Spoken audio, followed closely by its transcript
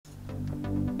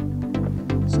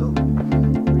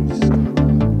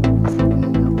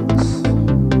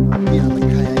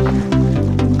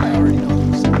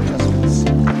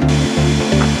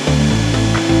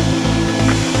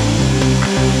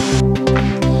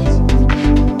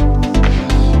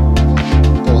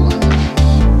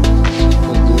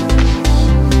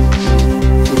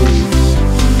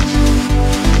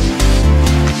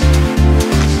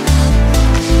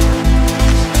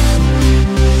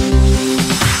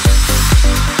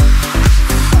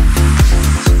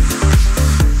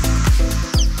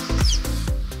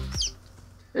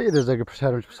It is like a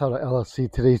Pasato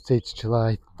LLC. Today's date's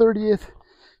July 30th,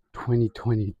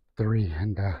 2023,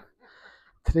 and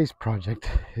today's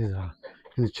project is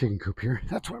in the chicken coop here.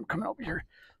 That's why I'm coming over here.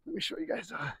 Let me show you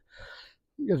guys.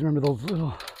 You guys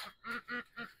remember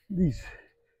these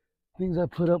things I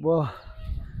put up? Well,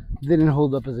 they didn't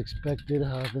hold up as expected.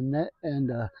 The net and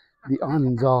the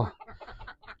awning's all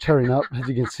tearing up. As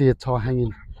you can see, it's all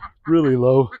hanging really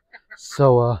low.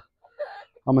 So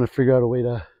I'm gonna figure out a way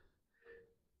to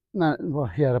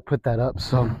to put that up.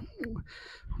 So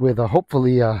with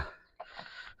hopefully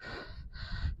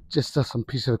just some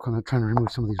piece of equipment, trying to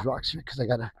remove some of these rocks here because I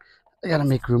gotta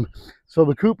make room. So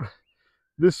the coop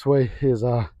this way is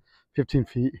 15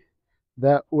 feet,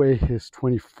 that way is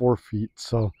 24 feet.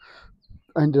 So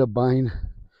I ended up buying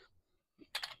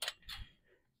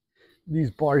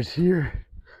these bars here.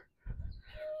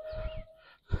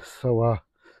 So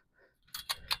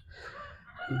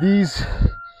these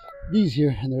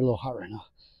here, and they're a little hot right now,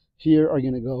 here are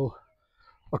gonna go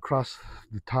across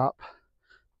the top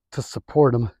to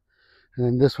support them, and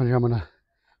then this one here I'm gonna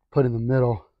put in the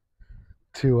middle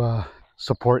to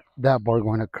support that bar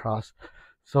going across.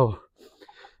 So,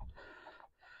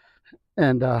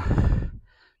 and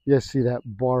you guys see that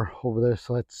bar over there,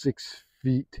 so that's 6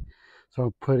 feet. So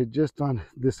I'll put it just on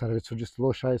this side of it, so just a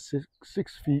little shy of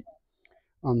 6 feet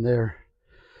on there.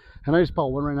 And I just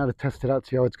bought one right now to test it out,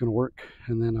 see how it's gonna work,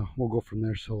 and then we'll go from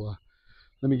there. So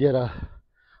let me get I'm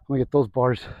gonna get those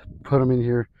bars, put them in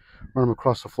here, run them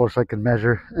across the floor so I can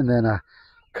measure, and then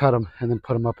cut them and then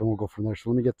put them up, and we'll go from there. So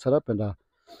let me get set up, and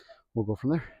we'll go from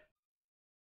there.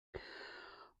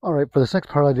 All right, for this next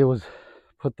part I did was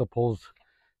put the poles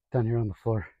down here on the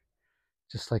floor,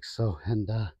 just like so. And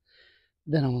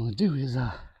then I'm gonna do is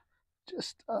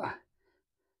just hold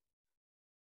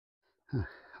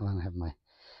on, I have my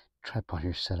tripod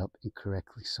here set up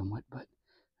incorrectly somewhat, but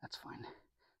that's fine.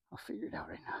 I'll figure it out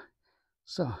right now.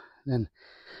 So then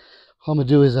all I'm gonna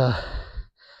do is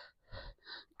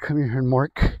come here and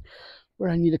mark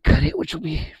where I need to cut it, which will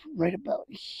be right about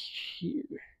here.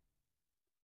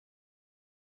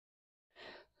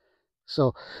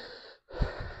 So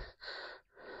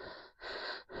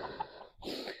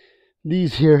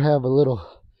these here have a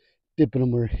little dip in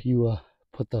them where you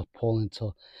put the pole in,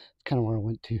 so it's kind of where I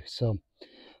went to. So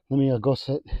let me go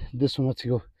set this one up to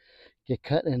go get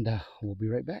cut, and we'll be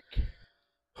right back.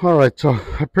 All right, so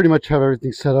I pretty much have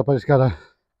everything set up. I just gotta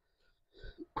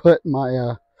put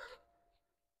my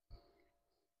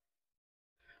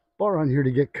bar on here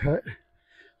to get cut,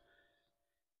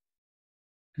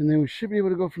 and then we should be able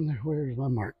to go from there. Where's my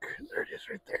mark? There it is,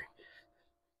 right there.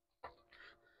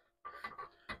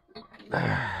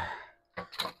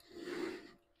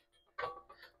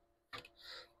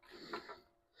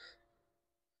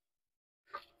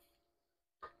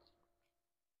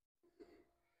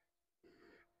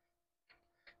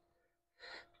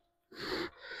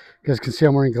 You guys can see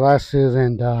I'm wearing glasses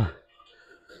and a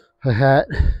hat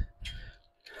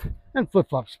and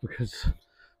flip-flops because I'm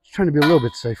trying to be a little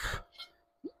bit safe.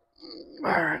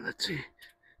 All right, let's see.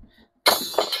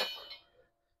 It's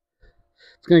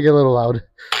gonna get a little loud.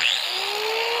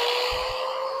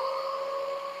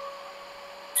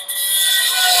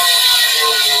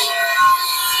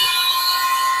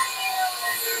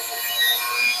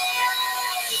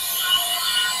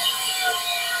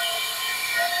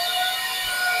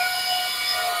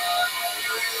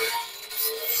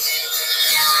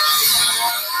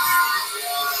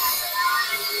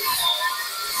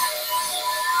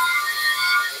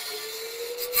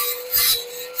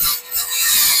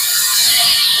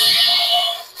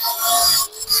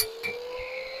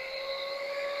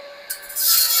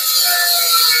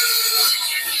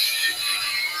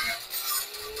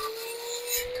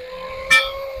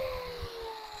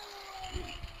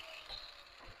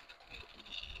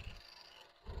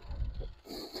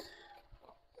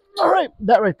 All right,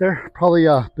 that right there, probably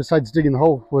besides digging the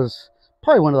hole, was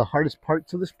probably one of the hardest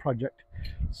parts of this project.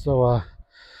 So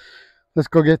let's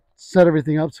go get set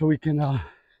everything up so we can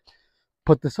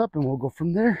put this up, and we'll go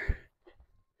from there.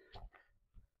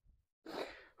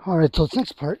 All right, so this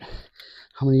next part,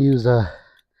 I'm going to use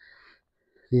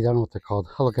these. I don't know what they're called.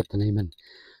 I'll look up the name and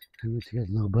let you guys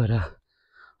know. But I don't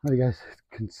know if you guys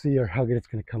can see or how good it's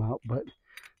going to come out. But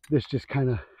this just kind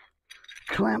of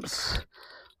clamps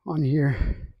on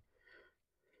here,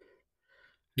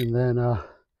 and then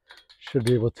should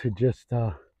be able to just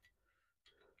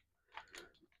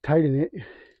tighten it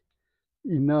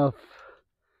enough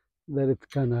that it's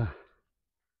gonna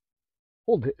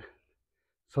hold it.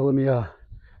 So let me I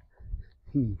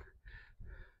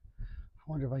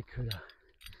wonder if I could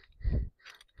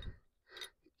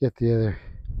get the other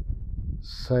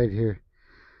side here.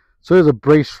 So there's a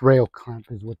brace rail clamp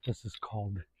is what this is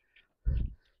called.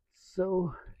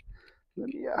 So let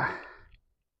me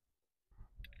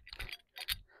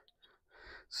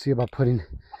see about putting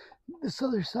this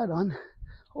other side on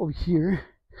over here.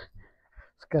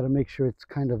 It's got to make sure it's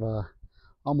kind of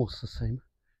almost the same,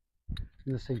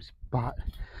 in the same spot.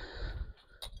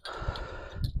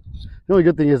 The only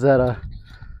good thing is that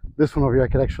this one over here I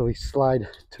could actually slide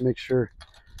to make sure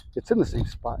it's in the same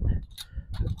spot.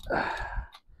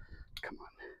 Come on.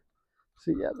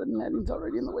 See, yeah, the netting's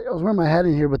already in the way. I was wearing my hat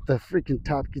in here, but the freaking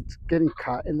top keeps getting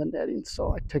caught in the netting,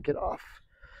 so I took it off.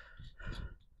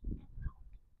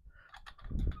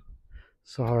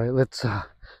 So, all right, let's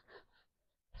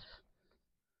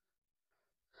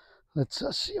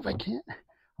see if I can't.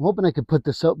 I'm hoping I could put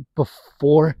this up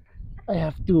before I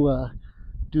have to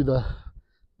do the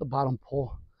bottom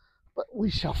pole, but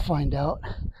we shall find out.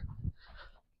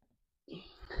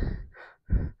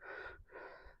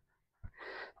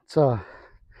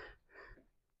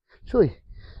 It's really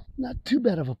not too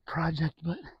bad of a project,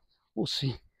 but we'll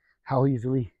see how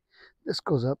easily this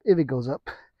goes up, if it goes up.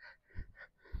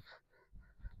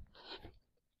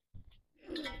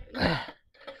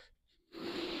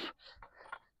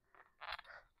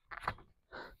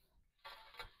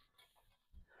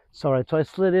 So, all right, so I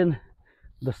slid in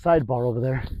the sidebar over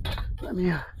there. Let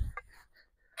me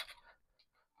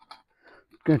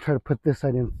gonna try to put this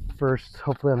side in first.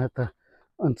 Hopefully I don't have to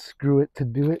unscrew it to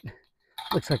do it.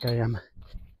 Looks like I am.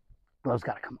 Gloves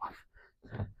gotta come off.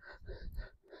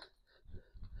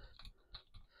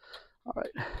 All right,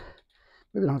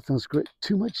 maybe I don't have to unscrew it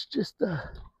too much, just a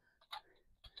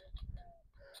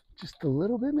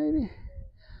little bit maybe.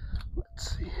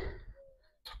 Let's see.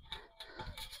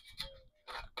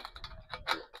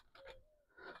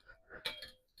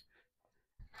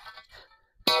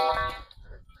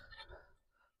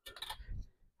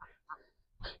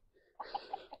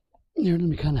 Here, let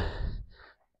me kind of,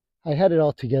 I had it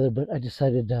all together, but I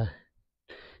decided to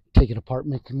take it apart,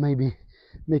 maybe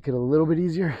make it a little bit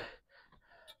easier.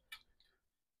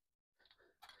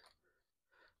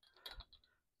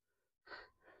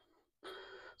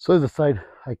 So there's a side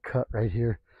I cut right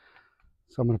here.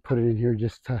 So I'm going to put it in here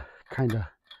just to kind of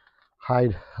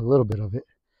hide a little bit of it.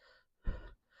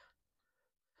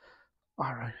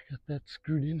 All right, I got that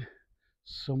screwed in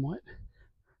somewhat.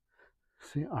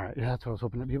 See, all right, yeah, that's what I was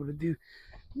hoping to be able to do.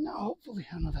 Now, hopefully,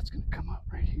 I know that's going to come out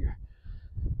right here.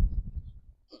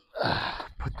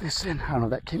 Put this in. I don't know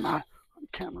if that came out on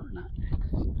camera or not.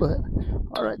 But,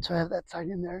 all right, so I have that side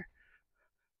in there.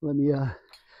 Let me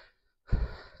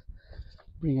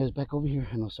bring you guys back over here.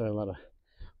 I know, sorry, a lot of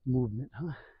movement,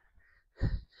 huh?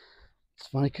 It's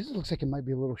funny because it looks like it might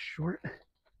be a little short,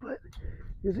 but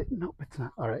is it? Nope, it's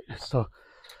not. All right, so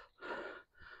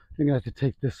you're gonna have to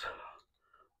take this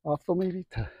off though, maybe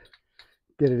to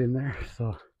get it in there.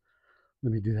 So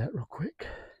let me do that real quick.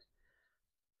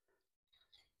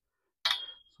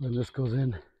 So then this goes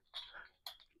in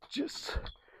just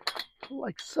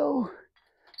like so.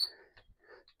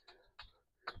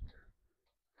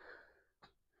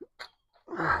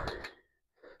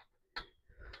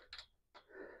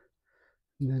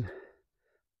 And then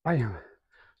bam.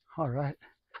 All right,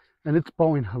 and it's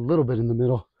bowing a little bit in the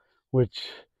middle, which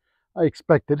I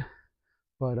expected,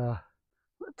 but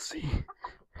let's see.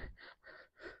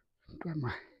 Grab my,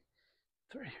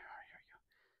 it's right here.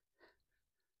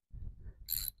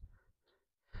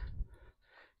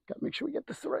 Gotta make sure we get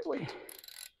this the right way.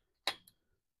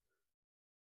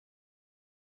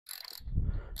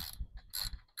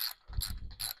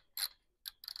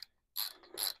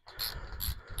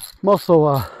 I'm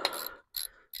also,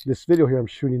 this video here I'm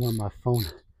shooting on my phone.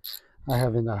 I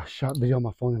haven't shot video on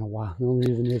my phone in a while. The only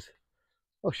reason is,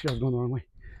 oh shit, I was going the wrong way.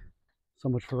 So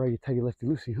much for righty tighty lefty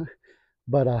loosey, huh?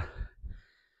 But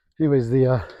anyways,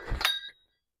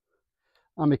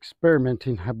 I'm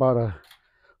experimenting. I bought a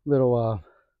little, I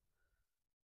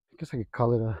guess I could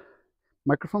call it a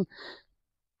microphone,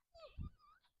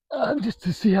 just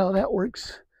to see how that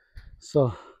works.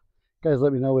 So, guys,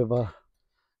 let me know if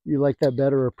you like that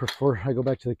better or prefer I go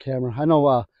back to the camera. I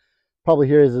know probably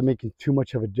here isn't making too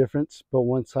much of a difference, but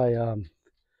once I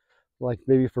like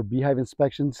maybe for beehive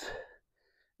inspections,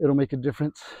 it'll make a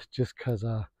difference. Just because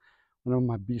I know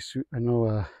my bee suit, I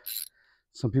know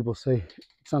some people say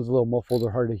it sounds a little muffled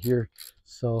or hard to hear,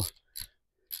 so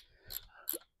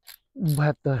we'll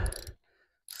have to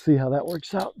see how that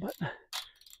works out. But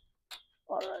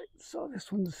all right, so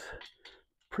this one's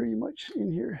pretty much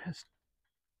in here as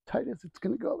tight as it's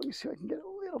gonna go. Let me see if I can get it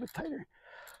a little bit tighter.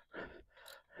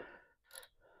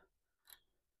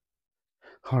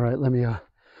 All right, let me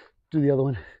do the other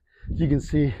one. You can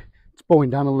see it's bowing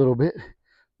down a little bit,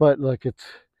 But look, it's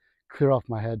clear off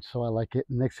my head, so I like it.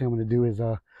 Next thing I'm going to do is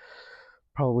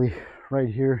probably right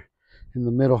here in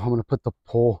the middle, I'm going to put the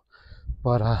pole.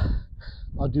 But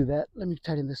I'll do that. Let me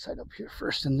tighten this side up here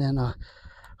first, and then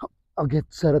I'll get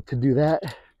set up to do that,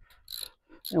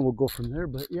 and we'll go from there.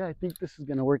 But yeah, I think this is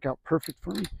going to work out perfect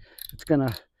for me. It's going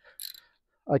to,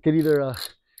 I could either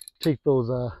take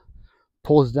those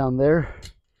poles down there,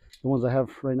 the ones I have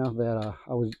right now that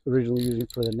I was originally using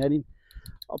for the netting.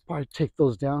 I'll probably take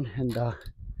those down and I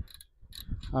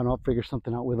don't know, I'll figure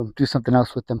something out with them, do something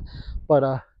else with them. But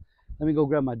let me go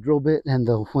grab my drill bit and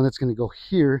the one that's going to go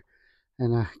here,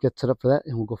 and get set up for that,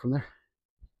 and we'll go from there.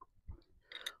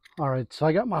 All right, so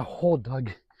I got my hole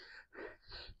dug.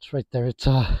 It's right there. It's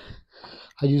I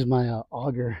use my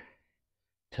auger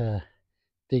to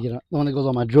dig it up. The one that goes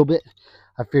on my drill bit.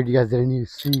 I figured you guys didn't need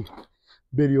to see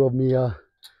video of me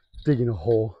digging a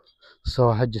hole, so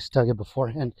I just dug it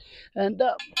beforehand. And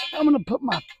I'm gonna put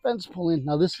my fence pole in.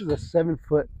 Now this is a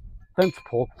 7-foot fence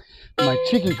pole. My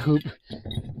chicken coop,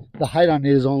 the height on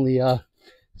it is only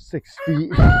 6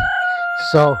 feet,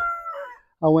 so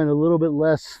I went a little bit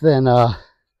less than a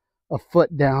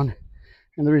foot down.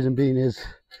 And the reason being is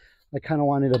I kind of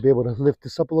wanted to be able to lift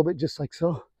this up a little bit, just like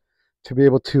so, to be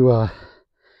able to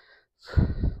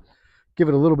give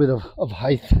it a little bit of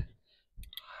height.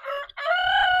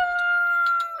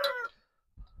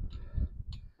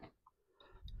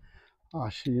 Oh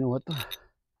shit, you know what?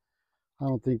 I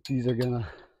don't think these are gonna.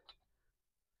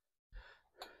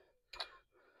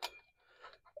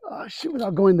 Oh shit,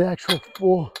 without going the actual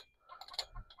full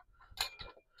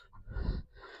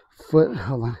foot.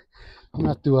 Hold on. I'm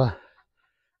gonna have to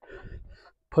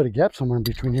put a gap somewhere in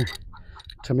between here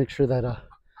to make sure that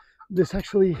this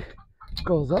actually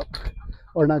goes up,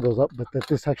 or not goes up, but that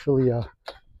this actually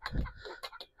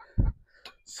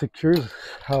secures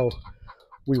how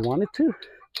we want it to.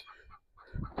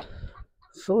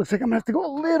 So it looks like I'm gonna have to go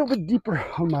a little bit deeper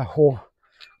on my hole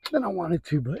than I wanted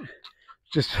to, but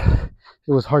just it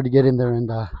was hard to get in there and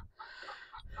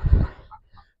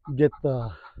get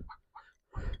the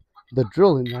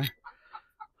drill in there,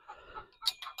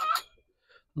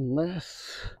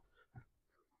 unless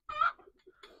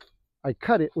I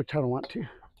cut it, which I don't want to.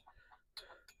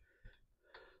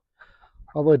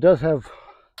 Although it does have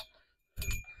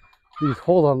these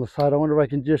holes on the side, I wonder if I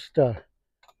can just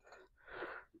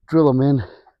drill them in.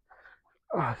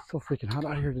 Oh, it's so freaking hot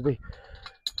out here today.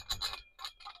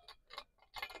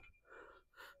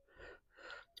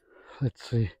 Let's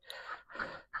see.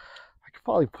 I could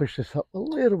probably push this up a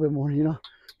little bit more, you know,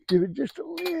 give it just a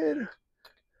little.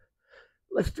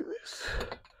 Let's do this.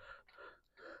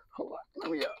 Hold on,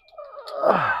 let me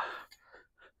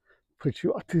put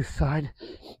you off to the side.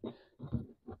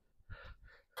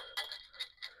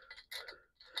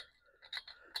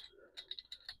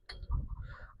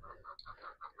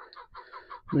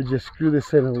 Let me just screw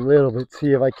this in a little bit,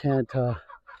 see if I can't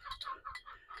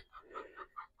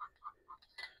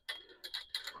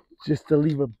just to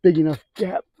leave a big enough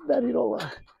gap that it'll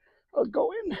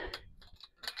go in.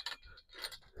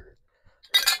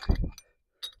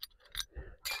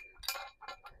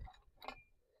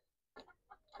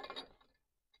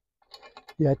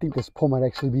 Yeah, I think this pole might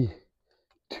actually be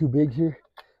too big here,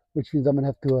 which means I'm gonna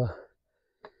have to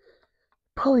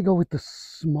probably go with the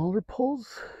smaller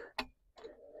poles.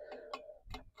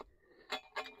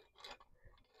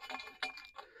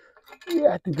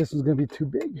 Yeah, I think this is gonna be too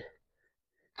big.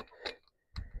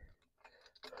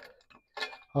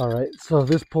 All right, so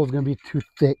this pole is gonna be too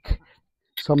thick,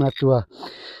 so I'm gonna have to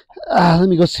let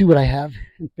me go see what I have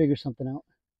and figure something out.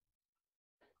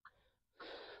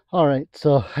 All right,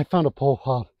 so I found a pole.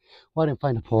 Well, I didn't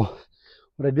find a pole.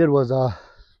 What I did was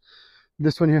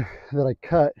this one here that I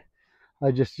cut,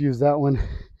 I just used that one,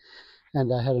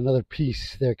 and I had another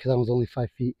piece there because that was only 5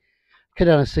 feet. Cut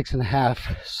down to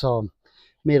 6.5, so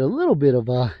made a little bit of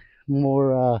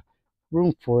more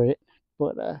room for it.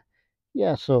 But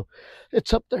yeah, so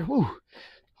it's up there. Woo!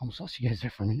 Almost lost you guys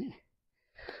there for a minute.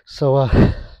 So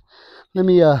let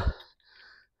me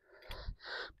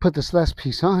put this last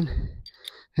piece on,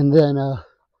 and then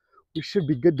we should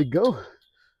be good to go.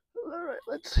 All right,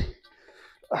 let's see.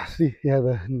 See, yeah,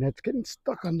 the net's getting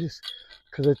stuck on this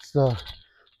because it's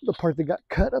the part that got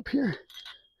cut up here.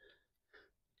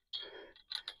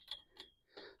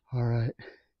 All right.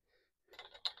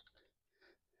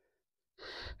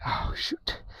 Oh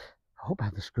shoot! I hope I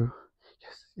have the screw.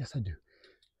 Yes, I do.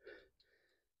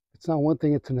 It's not one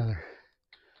thing; it's another.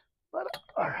 But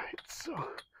all right, so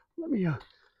let me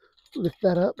lift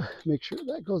that up, make sure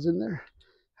that goes in there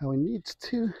how it needs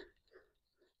to.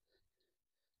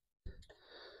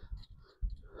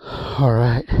 All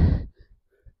right.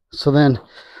 So then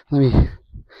Let me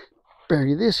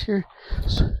bury this here.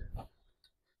 So,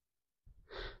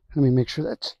 let me make sure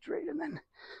that's straight and then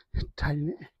tighten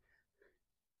it.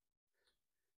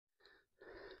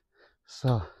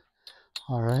 So,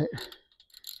 all right.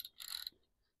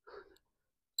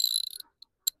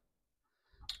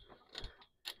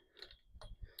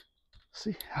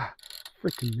 See,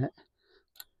 freaking net.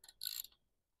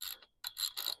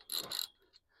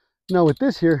 Now with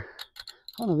this here,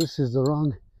 oh no, this is the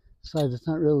wrong size. It's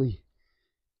not really.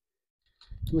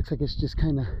 It looks like it's just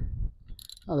kind of.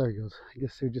 Oh, there it goes. I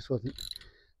guess it just wasn't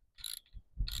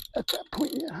at that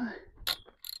point yet. Huh?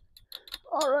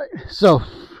 All right, so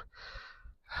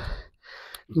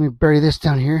let me bury this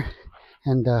down here,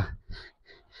 and so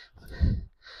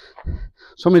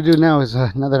what I'm gonna do now is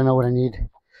now that I know what I need,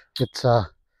 it's I'm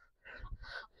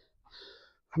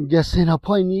guessing I'll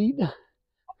probably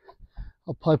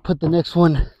put the next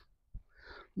one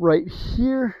right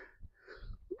here,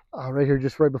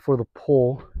 just right before the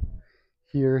pole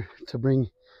here to bring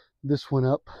this one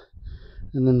up,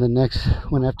 and then the next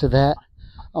one after that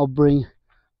I'll bring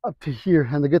up to here.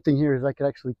 And the good thing here is I could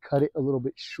actually cut it a little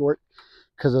bit short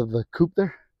because of the coop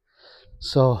there.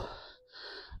 So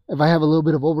if I have a little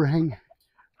bit of overhang,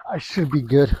 I should be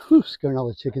good. Whew, scaring all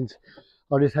the chickens.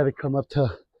 I'll just have it come up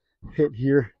to hit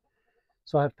here.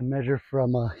 So I have to measure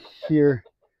from here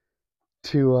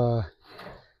to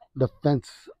the fence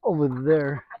over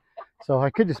there. So I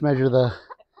could just measure the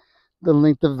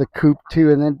length of the coop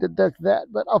too, and then deduct that,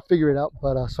 but I'll figure it out.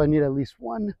 But so I need at least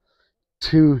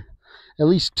at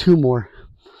least two more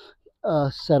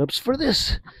setups for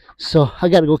this. So I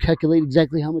got to go calculate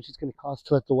exactly how much it's going to cost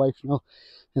to let the wife know,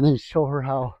 and then show her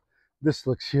how this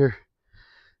looks here.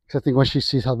 Because I think once she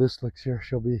sees how this looks here,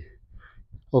 she'll be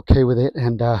okay with it.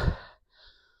 And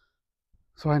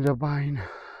so I ended up buying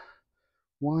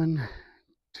 1,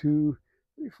 2,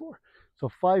 3, 4. So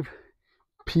 5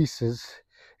 pieces.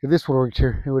 If this would have worked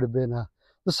here, it would have been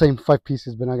the same 5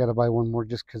 pieces, but I got to buy one more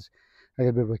just because I got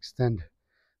to be able to extend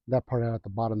that part out at the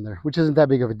bottom there, which isn't that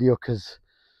big of a deal because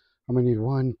I'm gonna need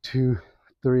 1, 2,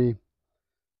 3,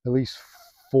 at least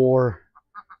 4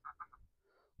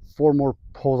 more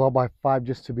poles. I'll buy 5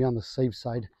 just to be on the safe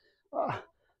side.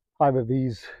 5 of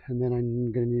these, and then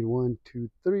I'm gonna need 1, 2,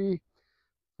 3,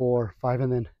 4, 5,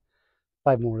 and then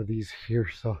 5 more of these here.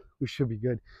 So we should be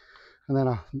good. And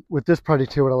then with this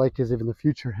project here, what I like is if in the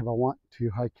future, if I want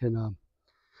to, I can.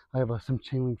 I have some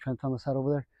chain link fence on the side over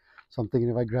there. So I'm thinking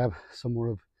if I grab some more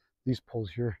of these poles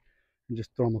here and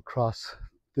just throw them across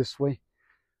this way,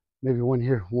 maybe one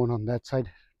here, one on that side,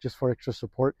 just for extra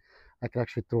support, I could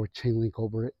actually throw a chain link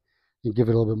over it and give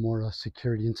it a little bit more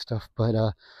security and stuff. But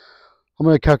I'm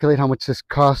going to calculate how much this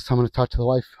costs. I'm going to talk to the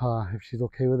wife. If she's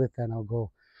okay with it, then I'll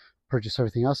go purchase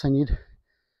everything else I need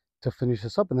to finish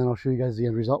this up, and then I'll show you guys the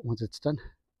end result once it's done.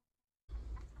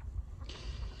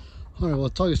 All right, well,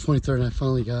 it's August 23rd and I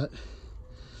finally got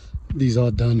these all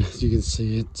done. As you can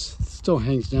see, it still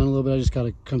hangs down a little bit. I just got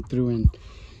to come through and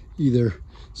either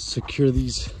secure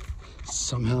these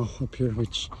somehow up here,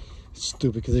 which is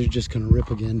stupid because they're just going to rip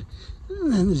again.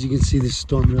 And then as you can see, this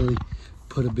storm really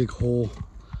put a big hole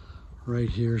right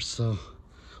here, so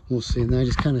we'll see. And then I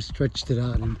just kind of stretched it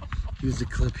out and used a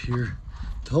clip here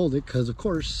to hold it because of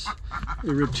course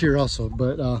it ripped here also.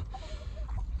 But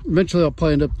eventually I'll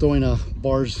probably end up throwing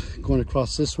bars going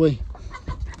across this way,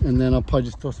 and then I'll probably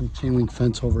just throw some chain link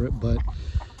fence over it. But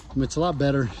it's a lot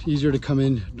better, easier to come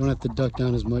in, don't have to duck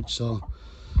down as much. So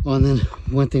and then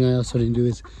one thing I also didn't do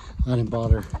is I didn't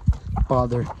bother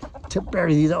to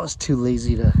bury these. I was too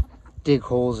lazy to dig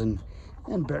holes and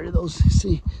bury those.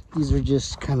 See, these are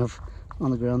just kind of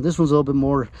on the ground. This one's a little bit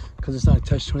more because it's not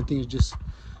attached to anything. It just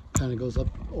kind of goes up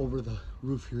over the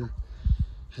roof here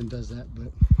and does that.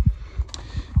 But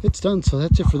it's done. So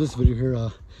that's it for this video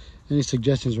here. Any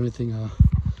suggestions or anything,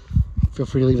 feel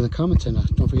free to leave in the comments, and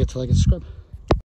don't forget to like and subscribe.